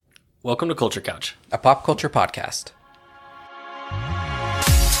Welcome to Culture Couch, a pop culture podcast.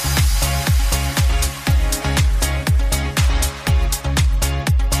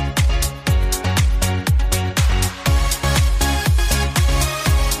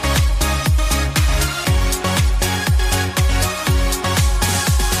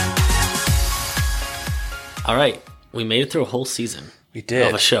 All right, we made it through a whole season. We did.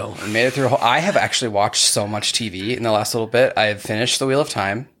 Of a show. We made it through I have actually watched so much TV in the last little bit. I have finished The Wheel of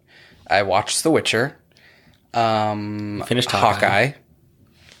Time. I watched The Witcher. Finished Hawkeye.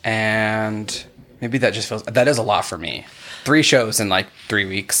 And maybe that is a lot for me. 3 shows in like 3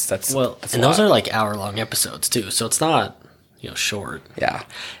 weeks. That's and those are like hour-long episodes too, so it's not, short. Yeah.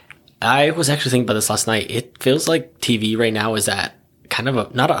 I was actually thinking about this last night. It feels like TV right now is at kind of I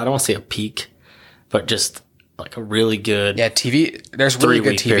don't want to say a peak, but just like a really good TV. There's really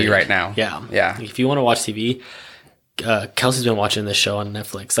good TV period right now. Yeah. If you want to watch TV, Kelsey's been watching this show on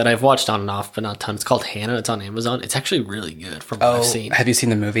Netflix that I've watched on and off, but not a ton. It's called Hannah. It's on Amazon. It's actually really good from what I've seen. Have you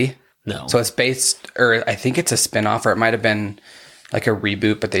seen the movie? No. So it's based, or I think it's a spinoff, or it might have been like a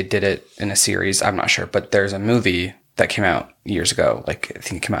reboot, but they did it in a series. I'm not sure. But there's a movie that came out years ago. Like, I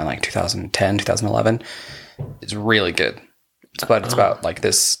think it came out in like 2010, 2011. It's really good. It's about like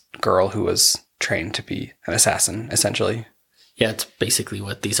this girl who was trained to be an assassin, essentially. Yeah, it's basically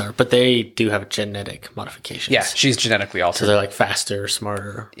what these are. But they do have genetic modifications. Yeah, she's genetically altered. So they're like faster,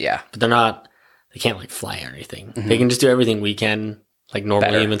 smarter. Yeah. But they can't like fly or anything. Mm-hmm. They can just do everything we can, like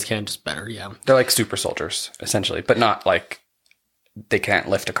normal humans can, just better, yeah. They're like super soldiers, essentially. But not like they can't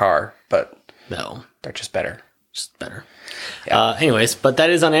lift a car, but no, they're just better. Just better. Yeah. Anyways, but that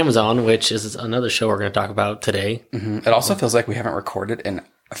is on Amazon, which is another show we're going to talk about today. Mm-hmm. It also feels like we haven't recorded in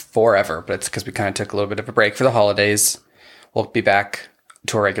forever, but it's because we kind of took a little bit of a break for the holidays. We'll be back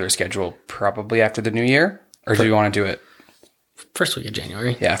to our regular schedule probably after the new year. Or do you want to do it? First week of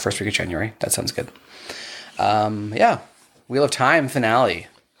January. Yeah, first week of January. That sounds good. Wheel of Time finale.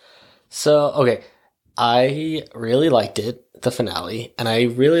 So, okay. I really liked it, the finale, and I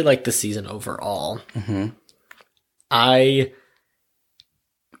really liked the season overall. Mm-hmm. I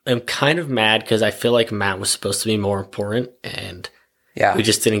am kind of mad because I feel like Matt was supposed to be more important, and we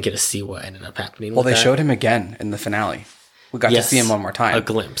just didn't get to see what ended up happening. Well, they showed him again in the finale. We got to see him one more time. A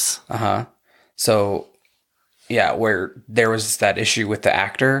glimpse. Uh-huh. So, where there was that issue with the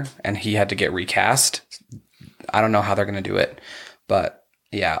actor, and he had to get recast. I don't know how they're going to do it. But,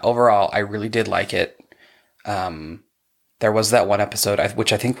 overall, I really did like it. There was that one episode,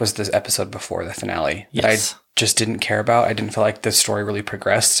 which I think was this episode before the finale, that I just didn't care about. I didn't feel like the story really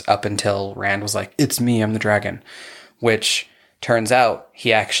progressed up until Rand was like, "It's me, I'm the dragon," which turns out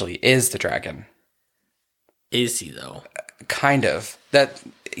he actually is the dragon. Is he, though? Kind of. That's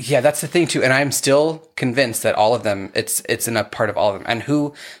the thing, too. And I'm still convinced that all of them, it's in a part of all of them.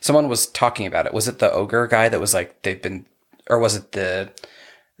 And someone was talking about it. Was it the ogre guy that was like, or was it the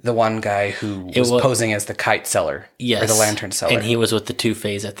one guy who was posing as the kite seller? Yes. Or the lantern seller? And he was with the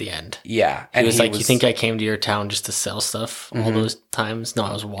Two-Face at the end. Yeah. And he was like, "You think I came to your town just to sell stuff all those times? No,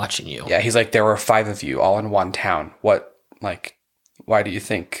 I was watching you." Yeah, he's like, "There were 5 of you all in one town. What, like, why do you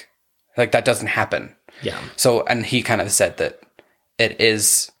think, like, that doesn't happen?" Yeah. So, and he kind of said that it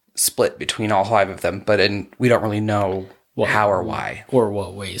is split between all 5 of them, but we don't really know how or why. Or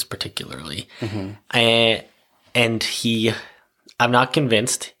what ways particularly. Mm-hmm. And I'm not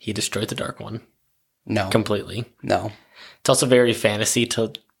convinced he destroyed the Dark One. No. Completely. No. It's also very fantasy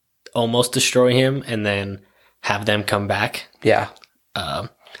to almost destroy him and then have them come back. Yeah. At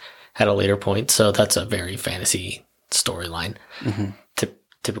a later point. So that's a very fantasy storyline. Mm-hmm.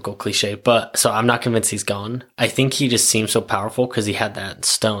 Typical cliche. But so I'm not convinced he's gone. I think he just seems so powerful because he had that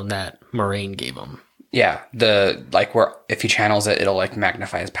stone that Moraine gave him. Yeah. Where if he channels it, it'll like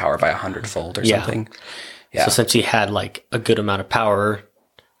magnify his power by 100-fold or something. Yeah. So since he had like a good amount of power,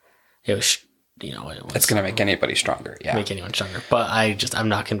 it was, it's going to make anybody stronger. Yeah. Make anyone stronger. But I'm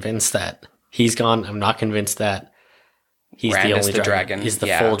not convinced that he's gone. I'm not convinced that he's Rand the only dragon. He's the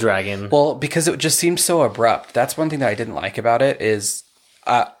full dragon. Well, because it just seems so abrupt. That's one thing that I didn't like about it is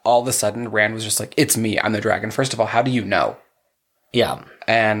all of a sudden Rand was just like, "It's me, I'm the dragon." First of all, how do you know? Yeah.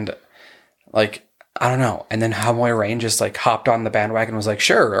 And like, I don't know. And then how Moiraine just like hopped on the bandwagon and was like,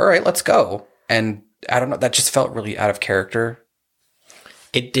 "Sure, all right, let's go." And I don't know, that just felt really out of character.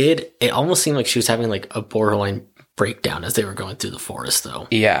 It did. It almost seemed like she was having like a borderline breakdown as they were going through the forest, though.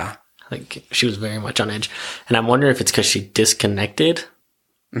 Yeah. Like she was very much on edge. And I'm wondering if it's because she disconnected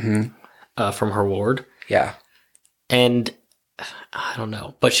from her ward. Yeah. And I don't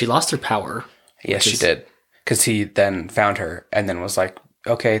know, but she lost her power. Yes, she did. Because he then found her and then was like,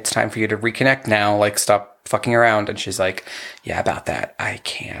 "Okay, it's time for you to reconnect now. Like, stop fucking around. And she's like, yeah, about that, I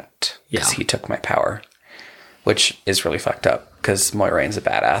can't. Because he took my power. Which is really fucked up, because Moiraine's a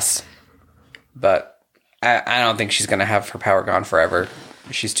badass. But I don't think she's going to have her power gone forever.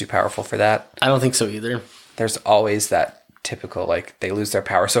 She's too powerful for that. I don't think so either. There's always that typical, like, they lose their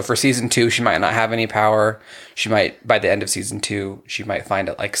power. So for season 2, she might not have any power. She might, by the end of season 2, she might find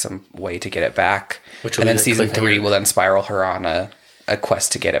it, like, some way to get it back. And then season 3 will then spiral her on a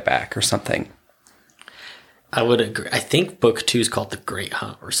quest to get it back or something. I would agree. I think book 2 is called The Great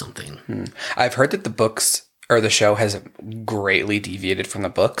Hunt or something. I've heard that the books, or the show, has greatly deviated from the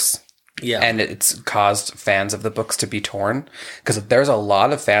books. Yeah. And it's caused fans of the books to be torn. Because there's a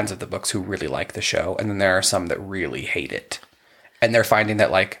lot of fans of the books who really like the show. And then there are some that really hate it. And they're finding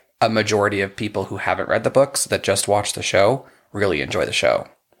that, like, a majority of people who haven't read the books that just watch the show really enjoy the show.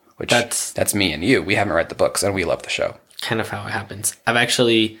 Which, that's me and you. We haven't read the books and we love the show. Kind of how it happens.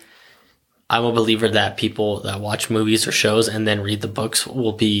 I'm a believer that people that watch movies or shows and then read the books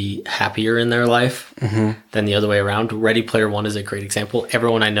will be happier in their life than the other way around. Ready Player One is a great example.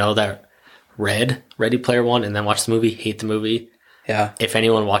 Everyone I know that read Ready Player One and then watched the movie hate the movie. Yeah. If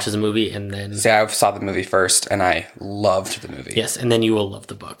anyone watches a movie and then... See, I saw the movie first and I loved the movie. Yes, and then you will love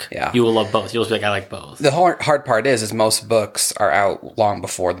the book. Yeah. You will love both. You'll be like, I like both. The hard part is most books are out long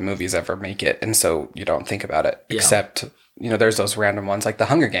before the movies ever make it. And so you don't think about it. Yeah. Except... there's those random ones like The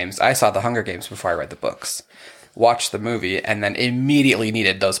Hunger Games. I saw The Hunger Games before I read the books, watched the movie, and then immediately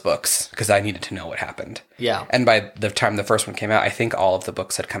needed those books because I needed to know what happened. Yeah. And by the time the first one came out, I think all of the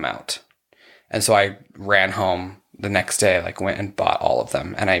books had come out. And so I ran home the next day, like went and bought all of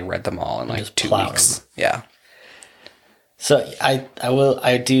them, and I read them all in like 2 weeks. Them. Yeah. So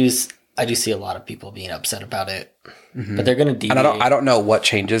I do see a lot of people being upset about it. But they're going to deviate. And I don't know what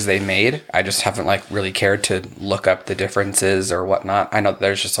changes they made. I just haven't like really cared to look up the differences or whatnot. I know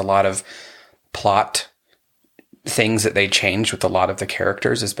there's just a lot of plot things that they changed with a lot of the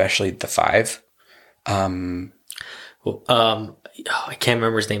characters, especially the 5. I can't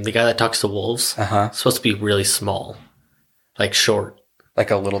remember his name. The guy that talks to wolves. Supposed to be really small, like short, like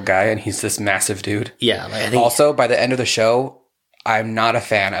a little guy, and he's this massive dude. Yeah. I think also, by the end of the show, I'm not a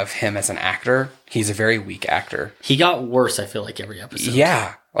fan of him as an actor. He's a very weak actor. He got worse, I feel like, every episode.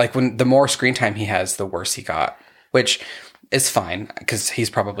 Yeah. Like, the more screen time he has, the worse he got. Which is fine, because he's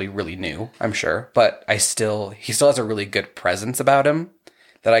probably really new, I'm sure. But he still has a really good presence about him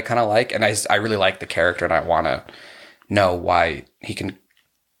that I kind of like. And I really like the character, and I want to know why he can,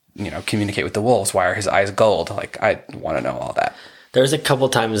 communicate with the wolves. Why are his eyes gold? Like, I want to know all that. There's a couple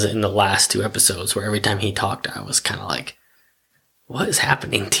times in the last 2 episodes where every time he talked, I was kind of like, what is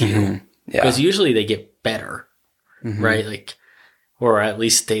happening to you? Yeah. Because usually they get better, right? Like, or at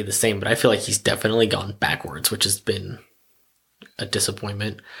least stay the same. But I feel like he's definitely gone backwards, which has been a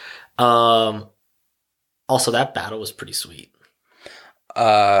disappointment. Also, that battle was pretty sweet.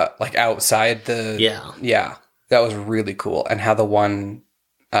 Like outside the... Yeah. That was really cool. And how the one...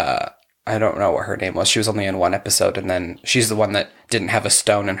 I don't know what her name was. She was only in 1 episode, and then she's the one that didn't have a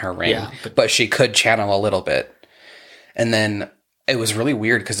stone in her ring. Yeah, but she could channel a little bit. And then... It was really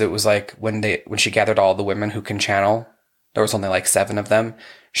weird because it was like when she gathered all the women who can channel, there was only like 7 of them.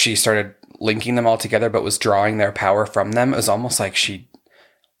 She started linking them all together, but was drawing their power from them. It was almost like she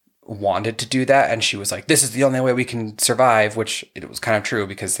wanted to do that. And she was like, this is the only way we can survive, which it was kind of true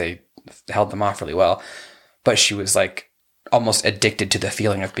because they held them off really well. But she was like almost addicted to the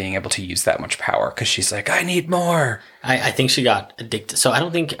feeling of being able to use that much power because she's like, I need more. I think she got addicted. So I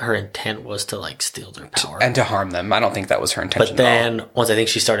don't think her intent was to like steal their power. And to harm them. I don't think that was her intention. But then once I think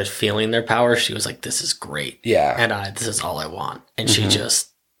she started feeling their power, she was like, this is great. Yeah. And this is all I want. And she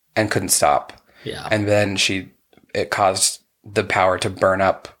just... And couldn't stop. Yeah. And then it caused the power to burn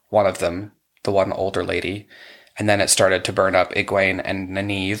up one of them, the one older lady. And then it started to burn up Egwene and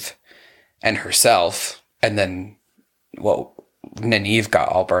Nynaeve and herself. And then... Well, Nynaeve got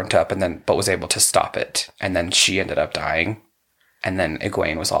all burnt up but was able to stop it. And then she ended up dying. And then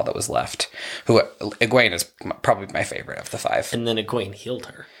Egwene was all that was left. Egwene is probably my favorite of the 5. And then Egwene healed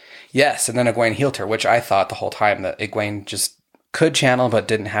her. Yes, and then Egwene healed her, which I thought the whole time that Egwene just could channel but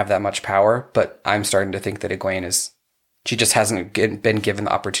didn't have that much power. But I'm starting to think that Egwene she just hasn't been given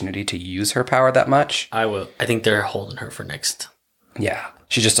the opportunity to use her power that much. I think they're holding her for next. Yeah,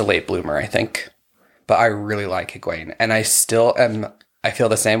 she's just a late bloomer, I think. But I really like Egwene. And I feel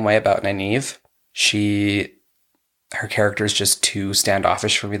the same way about Nynaeve. Her character is just too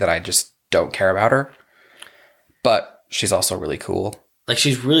standoffish for me that I just don't care about her. But she's also really cool. Like,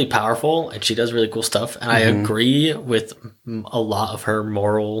 she's really powerful and she does really cool stuff. And I agree with a lot of her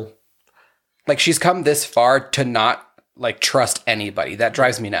moral... Like, she's come this far to not like trust anybody. That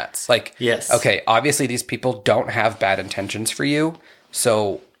drives me nuts. Like, yes. Okay, obviously these people don't have bad intentions for you.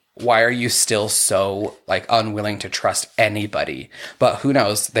 So why are you still so like unwilling to trust anybody? But who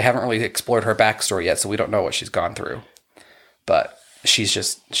knows? They haven't really explored her backstory yet, so we don't know what she's gone through. But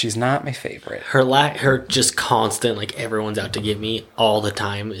she's not my favorite. Her just constant, like, everyone's out to get me all the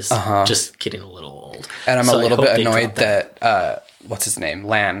time is just getting a little old. And I'm a little bit annoyed that what's his name?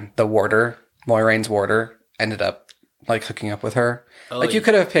 Lan, the warder, Moiraine's warder, ended up like hooking up with her. Oh, like, you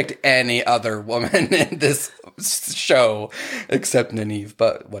could have picked any other woman in this show except Nynaeve,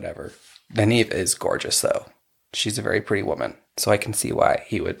 but whatever. Nynaeve is gorgeous though. She's a very pretty woman, so I can see why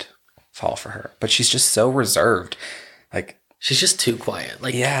he would fall for her. But she's just so reserved. Like, she's just too quiet.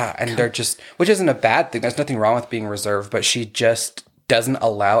 Like, yeah, and they're just, which isn't a bad thing. There's nothing wrong with being reserved, but she just doesn't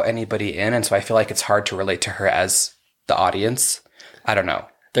allow anybody in, and so I feel like it's hard to relate to her as the audience. I don't know.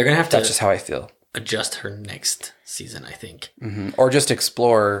 They're gonna have to. That's just how I feel. Adjust her next season, I think, or just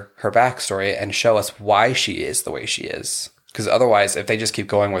explore her backstory and show us why she is the way she is. Because otherwise, if they just keep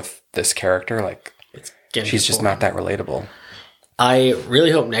going with this character, like, she's just not that relatable. I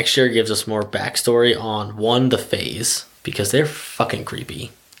really hope next year gives us more backstory on the Fays, because they're fucking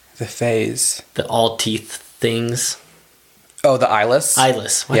creepy. The Fays, the all teeth things. Oh, the eyeless.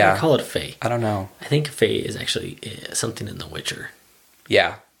 Eyeless. Why do I call it a Fae? I don't know. I think Fae is actually something in The Witcher.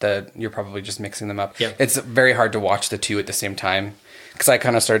 Yeah. You're probably just mixing them up. Yep. It's very hard to watch the two at the same time, because I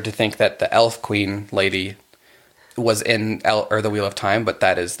kind of started to think that the elf queen lady was in The Wheel of Time, but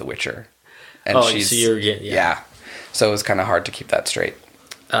that is The Witcher. And so you're getting... Yeah. So it was kind of hard to keep that straight.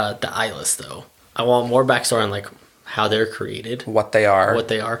 The eyeless, though. I want more backstory on, like, how they're created. What they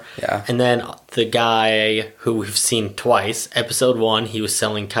are. Yeah. And then the guy who we've seen twice, episode 1, he was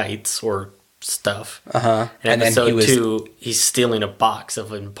selling kites or stuff. And episode 2, he's stealing a box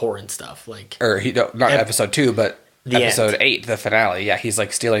of important stuff, like, or not episode 2, but episode 8, the finale. Yeah, he's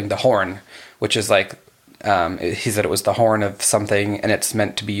like stealing the horn, which is like he said it was the horn of something, and it's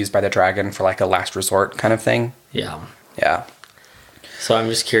meant to be used by the dragon for like a last resort kind of thing. Yeah. So I'm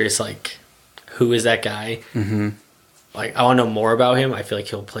just curious, like, who is that guy? Like, I want to know more about him. I feel like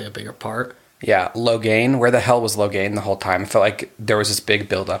he'll play a bigger part. Yeah, Loghain. Where the hell was Loghain the whole time? I felt like there was this big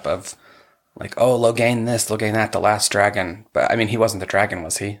buildup of, like, oh, Loghain this, Loghain that, the last dragon. But, I mean, he wasn't the dragon,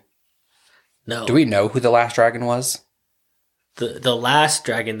 was he? No. Do we know who the last dragon was? The last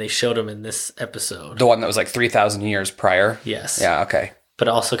dragon, they showed him in this episode. The one that was, like, 3,000 years prior? Yes. Yeah, okay. But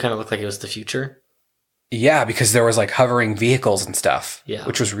it also kind of looked like it was the future. Yeah, because there was, like, hovering vehicles and stuff. Yeah.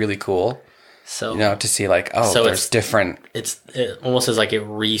 Which was really cool. So, to see, like, there's different... It almost is like it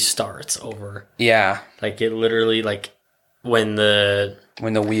restarts over. Yeah. Like, it literally, like, when the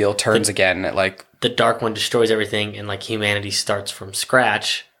wheel turns again, it, like... The Dark One destroys everything, and, like, humanity starts from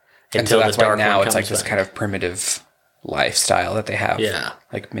scratch until so that's the Dark why now One it's, like, this kind of primitive lifestyle that they have. Yeah.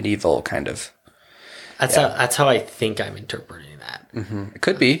 Like, medieval kind of... That's how I think I'm interpreting that. It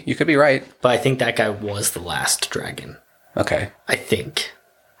could be. You could be right. But I think that guy was the last dragon. Okay. I think.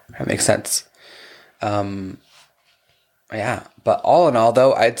 That makes sense. Yeah. But all in all,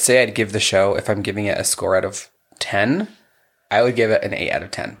 though, I'd say I'd give the show, if I'm giving it a score out of 10, I would give it an 8 out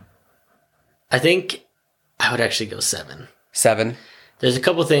of 10. I think I would actually go 7. 7? There's a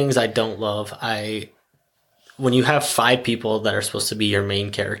couple things I don't love. When you have 5 people that are supposed to be your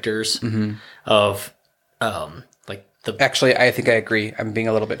main characters of... Actually, I think I agree. I'm being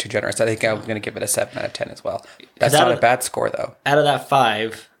a little bit too generous. I think I'm going to give it a 7 out of 10 as well. That's not a bad score, though. Out of that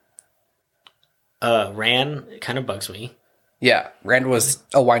 5, Rand kind of bugs me. Yeah, Rand was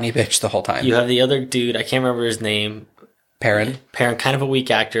a whiny bitch the whole time. You have the other dude, I can't remember his name. Perrin, kind of a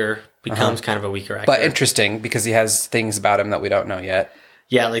weak actor, becomes kind of a weaker actor. But interesting, because he has things about him that we don't know yet.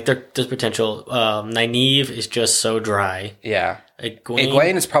 Yeah, like there's potential. Nynaeve is just so dry. Yeah.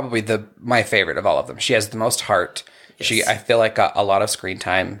 Egwene is probably my favorite of all of them. She has the most heart. Yes. She, I feel like, got a lot of screen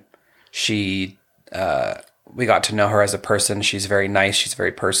time. We got to know her as a person. She's very nice. She's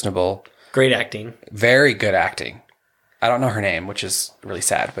very personable. Great acting. Very good acting. I don't know her name, which is really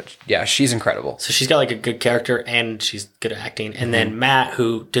sad, but yeah, she's incredible. So she's got like a good character and she's good at acting. And then Mat,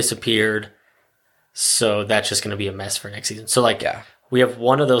 who disappeared, so that's just going to be a mess for next season. So like, we have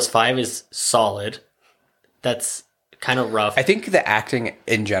one of those 5 is solid. That's kind of rough. I think the acting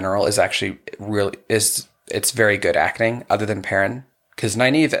in general is actually it's very good acting, other than Perrin. Because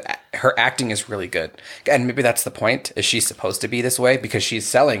Nynaeve, her acting is really good. And maybe that's the point. Is she supposed to be this way? Because she's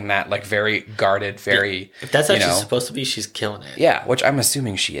selling that, like, very guarded, very... If that's how she's supposed to be, she's killing it. Yeah, which I'm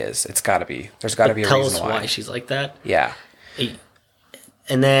assuming she is. It's got to be. There's got to be a reason why. Tell us why she's like that. Yeah.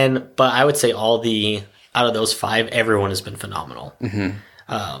 And then, but I would say out of those 5, everyone has been phenomenal.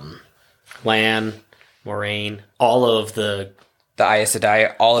 Lan, Moraine, all of the Aes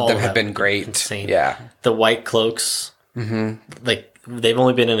Sedai, all of them have them been great. insane. Yeah. The White Cloaks, like they've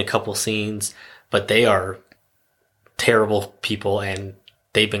only been in a couple scenes, but they are terrible people, and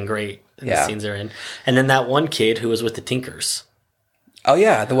they've been great in the scenes they're in. And then that one kid who was with the Tinkers. Oh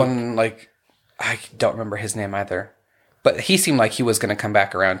yeah, the one, like, I don't remember his name either, but he seemed like he was going to come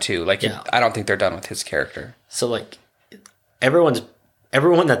back around too. Like, I don't think they're done with his character. So like everyone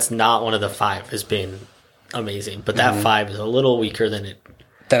that's not one of the 5 has been amazing, but that 5 is a little weaker than it.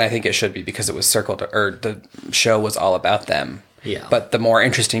 Then I think it should be, because it was the show was all about them. Yeah. But the more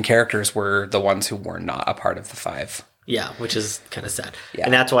interesting characters were the ones who were not a part of the 5. Yeah, which is kind of sad. Yeah.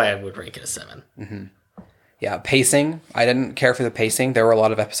 And that's why I would rank it a 7. Mm-hmm. Yeah, pacing. I didn't care for the pacing. There were a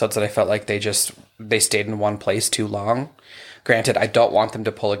lot of episodes that I felt like they stayed in one place too long. Granted, I don't want them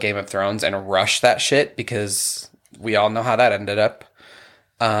to pull a Game of Thrones and rush that shit, because we all know how that ended up.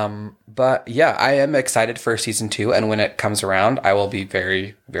 But yeah, I am excited for season 2, and when it comes around, I will be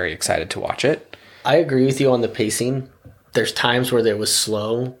very, very excited to watch it. I agree with you on the pacing. There's times where it was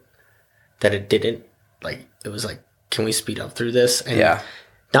slow that it didn't, like, it was like, can we speed up through this? And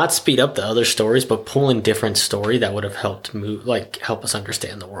not speed up the other stories, but pull in different story that would have helped help us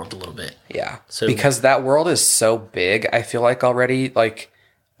understand the world a little bit. Yeah. So, because that world is so big, I feel like already, like,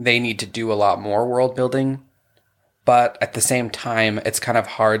 they need to do a lot more world building. But at the same time, it's kind of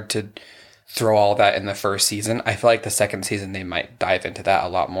hard to throw all that in the first season. I feel like the second season, they might dive into that a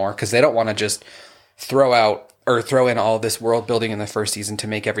lot more, because they don't want to just throw in all this world building in the first season to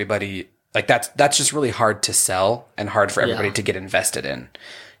make everybody, like, that's just really hard to sell and hard for everybody to get invested in.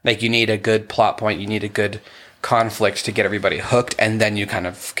 Like, you need a good plot point, you need a good conflict to get everybody hooked, and then you kind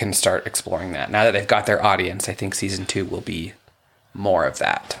of can start exploring that. Now that they've got their audience, I think season 2 will be more of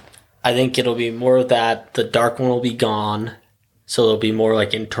that. I think it'll be more of that. The Dark One will be gone, so there'll be more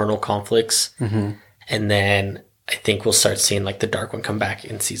like internal conflicts. Mm-hmm. And then I think we'll start seeing like the Dark One come back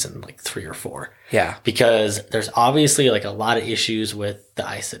in season like 3 or 4. Yeah. Because there's obviously like a lot of issues with the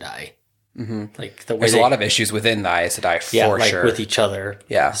Aes Sedai. Mm-hmm. Like there's a lot of issues within the Aes Sedai for sure. With each other.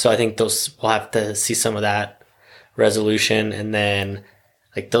 Yeah. So I think we'll have to see some of that resolution, and then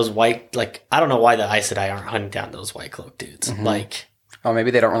like those white, like I don't know why the Aes Sedai aren't hunting down those White Cloak dudes. Mm-hmm. Like, oh,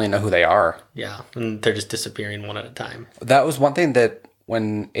 maybe they don't really know who they are. Yeah, and they're just disappearing one at a time. That was one thing that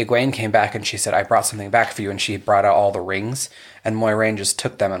when Egwene came back and she said, I brought something back for you, and she brought out all the rings, and Moiraine just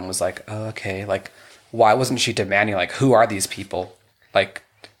took them and was like, oh, okay, like, why wasn't she demanding, like, who are these people? Like,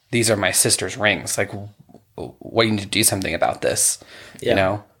 these are my sister's rings. Like, what do you need to do something about this? Yeah. You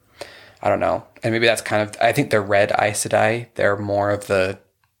know? I don't know. And maybe that's kind of, I think the red Aes Sedai, they're more of the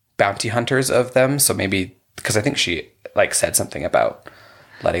bounty hunters of them, so maybe, because I think she like said something about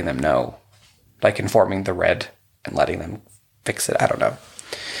letting them know, like informing the red and letting them fix it. I don't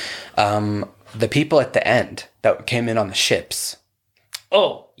know. The people at the end that came in on the ships.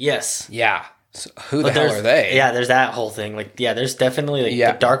 Oh, yes. Yeah. So who the hell are they? Yeah, there's that whole thing. Like, yeah, there's definitely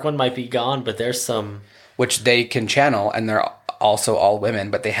like the Dark One might be gone, but there's some which they can channel, and they're also all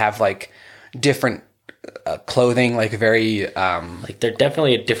women, but they have like different clothing, like very like they're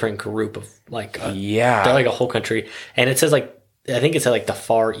definitely a different group of like they're like a whole country, and it says like I think it's at like the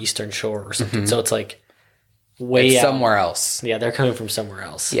far eastern shore or something. Mm-hmm. So it's like way out. Somewhere else. Yeah, they're coming from somewhere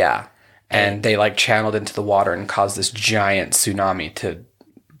else. Yeah, and they like channeled into the water and caused this giant tsunami to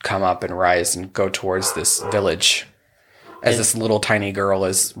come up and rise and go towards this village. As this little tiny girl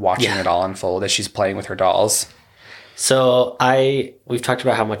is watching it all unfold as she's playing with her dolls. So we've talked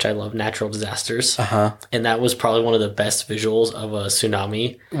about how much I love natural disasters. Uh-huh. And that was probably one of the best visuals of a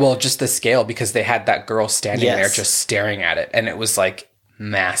tsunami. Well, just the scale, because they had that girl standing there just staring at it. And it was like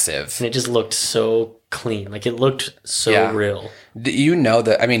massive. And it just looked so clean. Like it looked so real. You know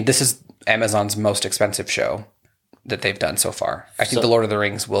that, I mean, this is Amazon's most expensive show that they've done so far. I think the Lord of the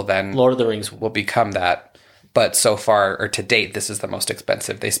Rings will become that. But so far, or to date, this is the most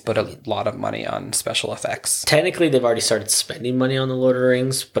expensive. They put a lot of money on special effects. Technically, they've already started spending money on The Lord of the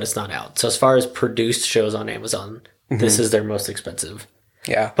Rings, but it's not out. So as far as produced shows on Amazon, this is their most expensive.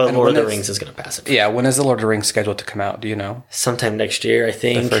 Yeah. But Lord of the Rings is going to pass it. Yeah, when is The Lord of the Rings scheduled to come out? Do you know? Sometime next year, I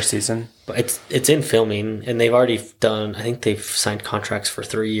think. The first season? But it's in filming, and they've already done, I think they've signed contracts for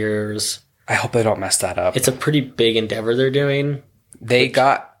 3 years. I hope they don't mess that up. It's a pretty big endeavor they're doing. They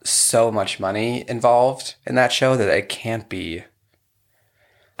got so much money involved in that show that it can't be.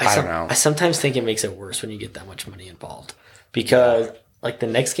 I don't know. I sometimes think it makes it worse when you get that much money involved, because like the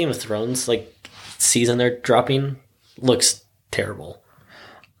next Game of Thrones like season they're dropping looks terrible.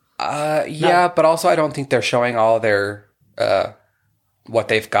 But also I don't think they're showing all their what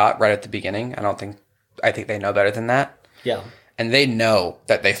they've got right at the beginning. I think they know better than that. Yeah, and they know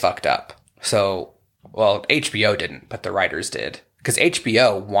that they fucked up. So Well, HBO didn't, but the writers did. Because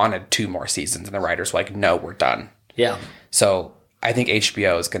HBO wanted 2 more seasons, and the writers were like, no, we're done. Yeah. So I think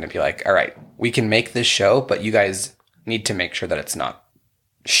HBO is going to be like, all right, we can make this show, but you guys need to make sure that it's not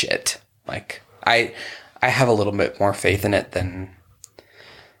shit. Like, I have a little bit more faith in it than,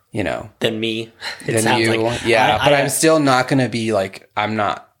 you know. Than me. Than you. Like, yeah, but I'm still not going to be like, I'm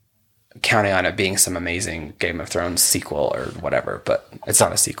not counting on it being some amazing Game of Thrones sequel or whatever, but it's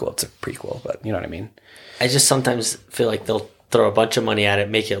not a sequel, it's a prequel, but you know what I mean? I just sometimes feel like they'll throw a bunch of money at it,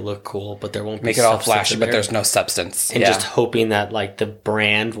 make it look cool, but there won't be make it all flashy, but there's no substance. And just hoping that like the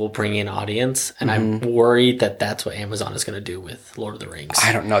brand will bring in audience. And I'm worried that that's what Amazon is going to do with Lord of the Rings.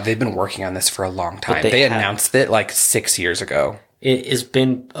 I don't know. They've been working on this for a long time. They announced it like 6 years ago. It has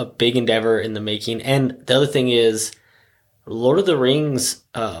been a big endeavor in the making. And the other thing is, Lord of the Rings,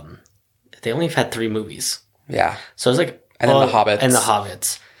 they only have had 3 movies. Yeah. So it's like... And then The Hobbits. And The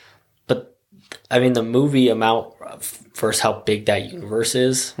Hobbits. But, I mean, the movie amount, first how big that universe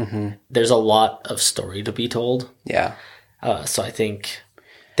is, there's a lot of story to be told. Yeah. So I think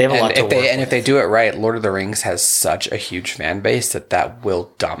they have a lot to work with. And if they do it right, Lord of the Rings has such a huge fan base that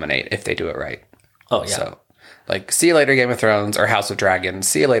will dominate if they do it right. Oh, yeah. So, like, see you later, Game of Thrones, or House of Dragons.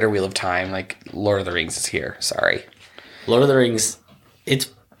 See you later, Wheel of Time. Like, Lord of the Rings is here. Sorry. Lord of the Rings,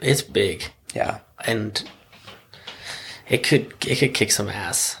 it's big. Yeah. And it could kick some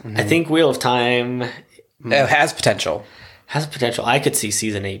ass. I think Wheel of Time... It has potential. Has potential. I could see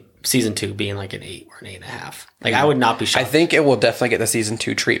season 2 being like an 8 or an 8.5. Like, I would not be shocked. I think it will definitely get the season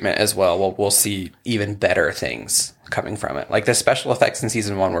 2 treatment as well. We'll see even better things coming from it. Like, the special effects in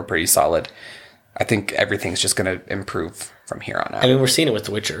season 1 were pretty solid. I think everything's just going to improve from here on out. I mean, we're seeing it with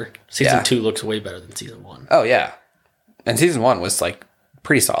The Witcher. Season 2 looks way better than season 1. Oh, yeah. And season 1 was, like,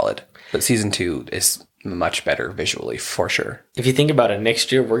 pretty solid. But season 2 is much better visually, for sure. If you think about it,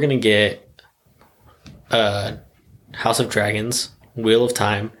 next year, we're going to get House of Dragons, Wheel of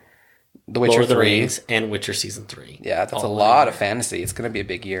Time, The Witcher Lord of the 3. Rings, and Witcher Season 3. Yeah, that's a lot of fantasy. It's going to be a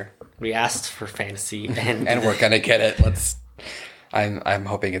big year. We asked for fantasy. And we're going to get it. I'm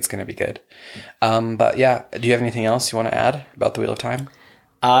hoping it's going to be good. But yeah, do you have anything else you want to add about the Wheel of Time?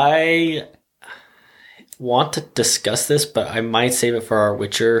 I want to discuss this, but I might save it for our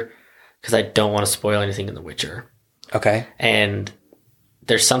Witcher because I don't want to spoil anything in The Witcher. Okay. And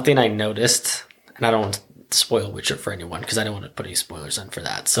there's something I noticed, and I don't want to spoil Witcher for anyone because I don't want to put any spoilers in for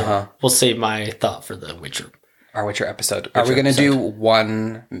that. So we'll save my thought for the Witcher. Our Witcher episode. Are we going to do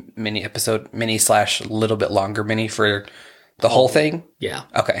one mini episode, mini/ little bit longer mini for the whole thing? Yeah.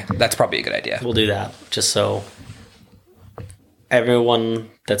 Okay. That's probably a good idea. We'll do that just so everyone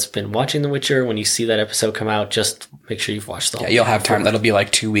that's been watching The Witcher, when you see that episode come out, just make sure you've watched the whole thing. You'll have time. That'll be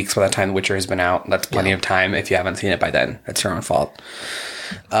like 2 weeks by the time The Witcher has been out. That's plenty of time. If you haven't seen it by then, that's your own fault.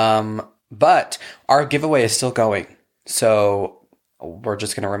 But our giveaway is still going. So we're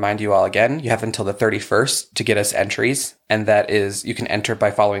just going to remind you all again, you have until the 31st to get us entries. And that is, you can enter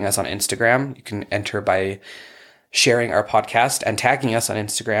by following us on Instagram. You can enter by sharing our podcast and tagging us on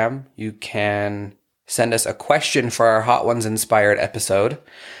Instagram. You can send us a question for our Hot Ones inspired episode.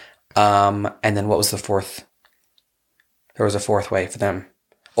 And then what was the fourth? There was a fourth way for them.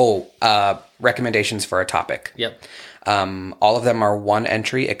 Recommendations for a topic. Yep. All of them are one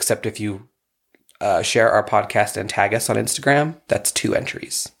entry, except if you share our podcast and tag us on Instagram, that's 2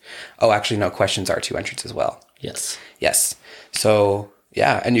 entries. Oh, actually, no, questions are 2 entries as well. Yes. So,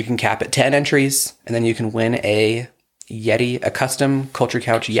 yeah, and you can cap at 10 entries, and then you can win a Yeti, a custom Culture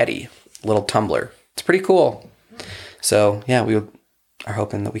Couch Yeti, little tumbler. It's pretty cool. So, yeah, we are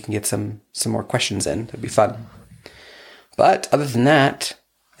hoping that we can get some more questions in. It'd be fun. But other than that,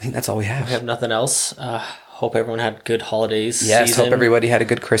 I think that's all we have. We have nothing else. Hope everyone had good holidays. Yes, hope everybody had a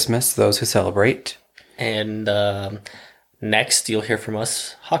good Christmas, those who celebrate. And next, you'll hear from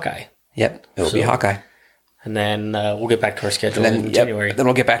us, Hawkeye. Yep, it'll be Hawkeye. And then we'll get back to our schedule in January. Then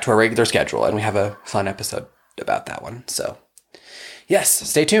we'll get back to our regular schedule, and we have a fun episode about that one. So, yes,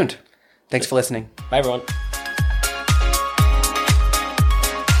 stay tuned. Thanks for listening. Bye, everyone.